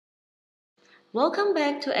Welcome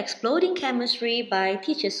back to Exploding Chemistry by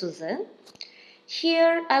Teacher Susan.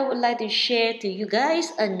 Here I would like to share to you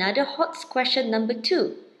guys another hot question number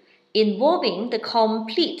 2 involving the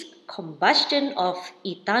complete combustion of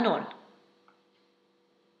ethanol.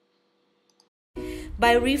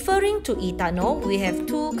 By referring to ethanol, we have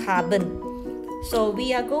 2 carbon. So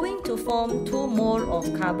we are going to form 2 mole of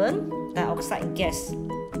carbon dioxide gas.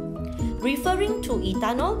 Referring to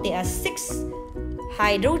ethanol, there are 6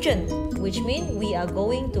 hydrogen, which means we are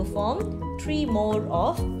going to form 3 mole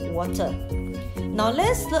of water. Now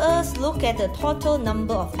let us look at the total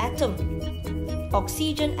number of atoms.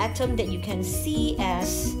 Oxygen atom that you can see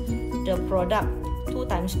as the product. 2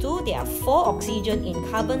 times 2, there are 4 oxygen in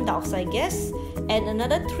carbon dioxide gas and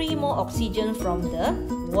another 3 more oxygen from the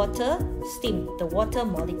water steam, the water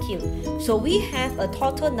molecule. So we have a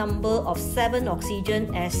total number of 7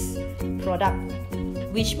 oxygen as product,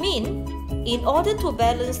 which means in order to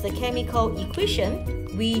balance the chemical equation,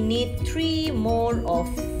 we need 3 mole of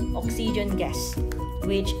oxygen gas,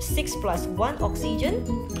 which 6 plus 1 oxygen,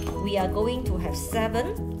 we are going to have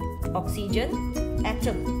 7 oxygen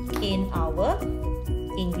atom in our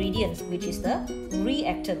ingredients, which is the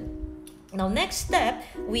reactant. Now next step,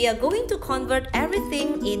 we are going to convert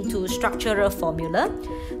everything into structural formula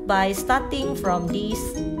by starting from this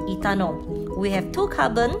ethanol. We have 2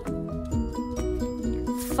 carbon,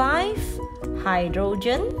 5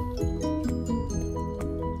 hydrogen,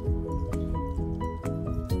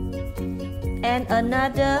 and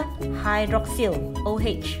another hydroxyl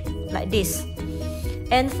OH like this.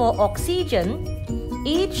 And for oxygen,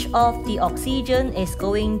 each of the oxygen is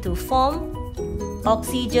going to form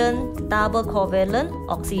oxygen double covalent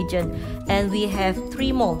oxygen, and we have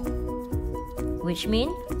 3 more, which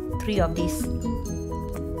means 3 of these.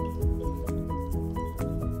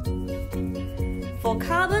 For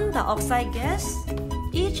carbon dioxide gas,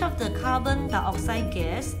 each of the carbon dioxide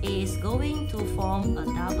gas is going to form a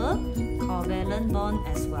double covalent bond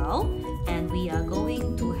as well, and we are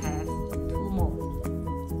going to have 2 more.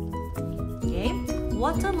 Okay,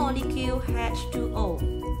 water molecule H2O.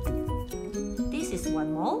 This is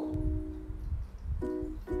 1 mole,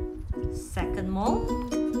 2nd mole,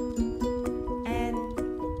 and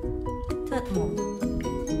 3rd mole.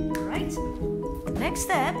 Alright, next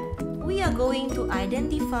step, we are going to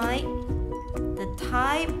identify the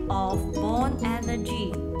type of bond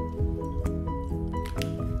energy.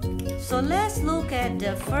 So let's look at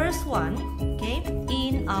the first one. Okay,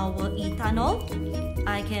 in our ethanol,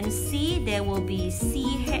 I can see there will be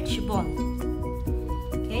CH bond.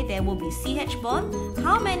 Okay, there will be CH bond.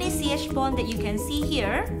 How many CH bond that you can see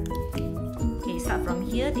here? Okay, start from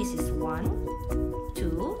here. This is 1,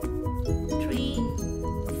 2,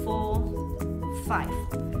 3, 4, 5.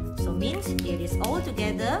 So means it is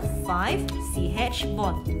altogether 5 CH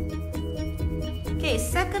bond. Okay,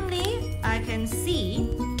 secondly, I can see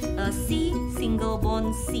a C single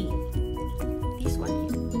bond C. This one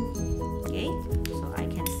here. Okay, so I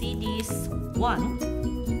can see this 1.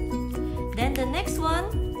 Then the next one,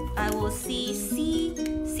 I will see C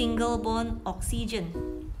single bond oxygen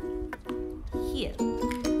here.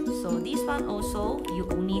 So this one also, you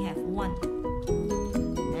only have 1.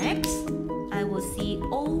 Next, I will see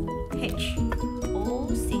OH, O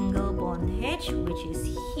single bond H, which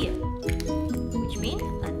is here, which means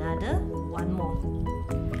another 1 more.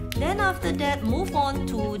 Then after that, move on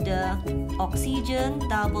to the oxygen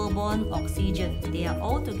double bond oxygen. They are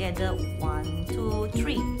all together 1, 2,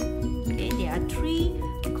 3. Okay, there are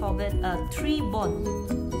 3 bonds.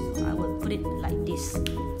 So I will put it like this.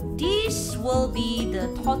 This will be the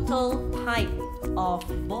total type of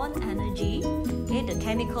bond energy, okay, the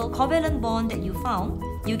chemical covalent bond that you found.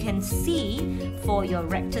 You can see for your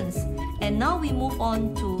reactants. And now we move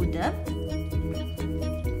on to the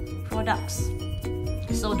products.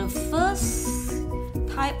 So the first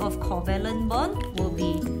type of covalent bond will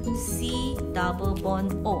be C double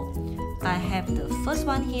bond O. I have the first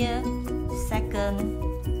one here,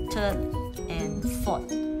 2nd, 3rd, and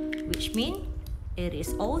 4th, which means it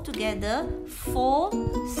is altogether 4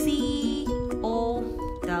 CO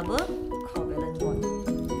double covalent bond.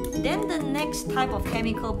 Then the next type of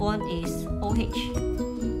chemical bond is OH,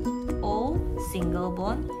 O single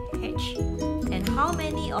bond H. And how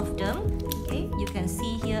many of them? Okay, you can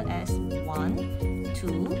see here as 1,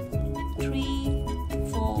 2, 3,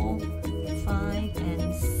 4, 5,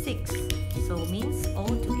 and 6. So means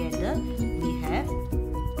altogether we have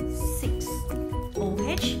 6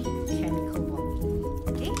 OH chemical bond.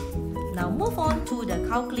 Okay, now move on to the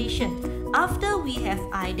calculation. After we have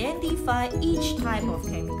identified each type of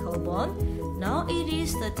chemical bond, now it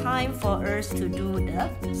is the time for us to do the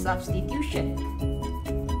substitution.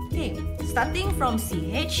 Okay, Starting from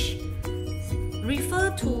CH,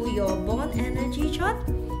 refer to your bond energy chart.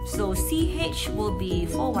 So CH will be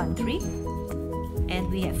 413, and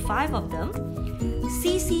we have 5 of them.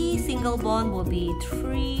 CC single bond will be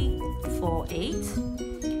 348.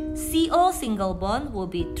 CO single bond will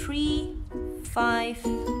be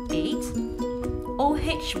 358.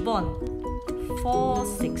 OH bond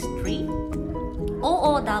 463.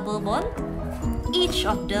 OO double bond, each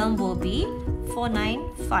of them will be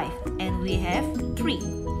 495, and we have 3.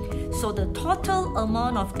 So the total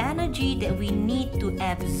amount of energy that we need to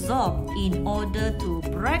absorb in order to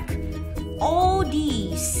break all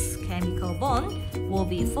these chemical bonds will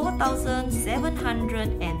be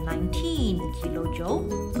 4,719 kilojoule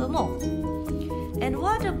per mole. And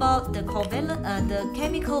what about the covalent, the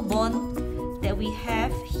chemical bond that we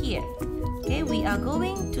have here? Okay, we are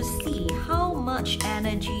going to see how much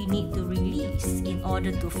energy need to release in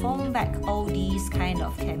order to form back all these kind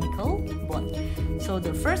of chemical bond. So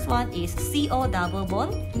the first one is CO double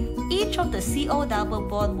bond. Each of the CO double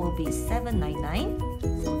bond will be 799,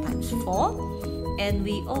 so times 4. And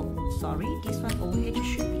we, this one OH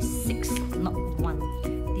should be 6, not 1.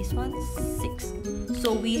 This one 6.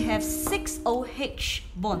 So we have 6 OH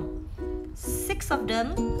bond. 6 of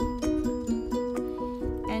them.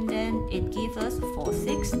 And then it gives us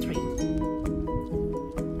 463.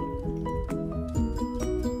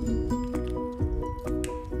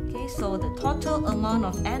 Okay, so the total amount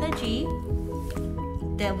of energy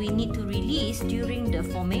that we need to release during the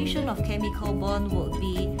formation of chemical bond would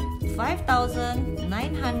be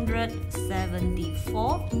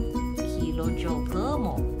 5,974 kilojoule per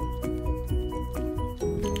mole.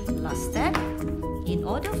 Last step. In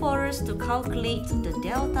order for us to calculate the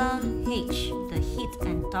delta H, the heat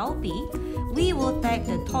enthalpy, we will take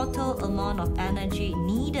the total amount of energy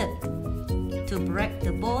needed to break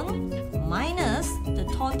the bond minus the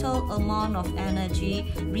total amount of energy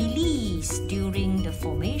released during the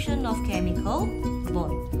formation of chemical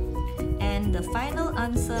bond. And the final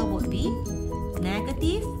answer would be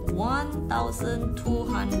negative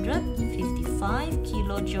 1,255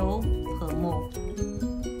 kilojoule per mole.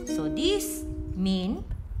 So this means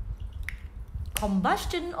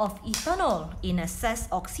combustion of ethanol in excess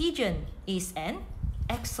oxygen is an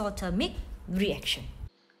exothermic reaction.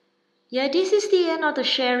 Yeah, this is the end of the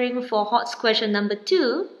sharing for HOTS question number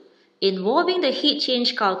 2, involving the heat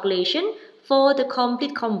change calculation for the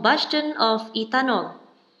complete combustion of ethanol.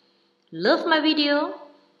 Love my video?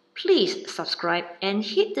 Please subscribe and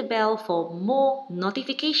hit the bell for more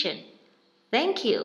notification. Thank you.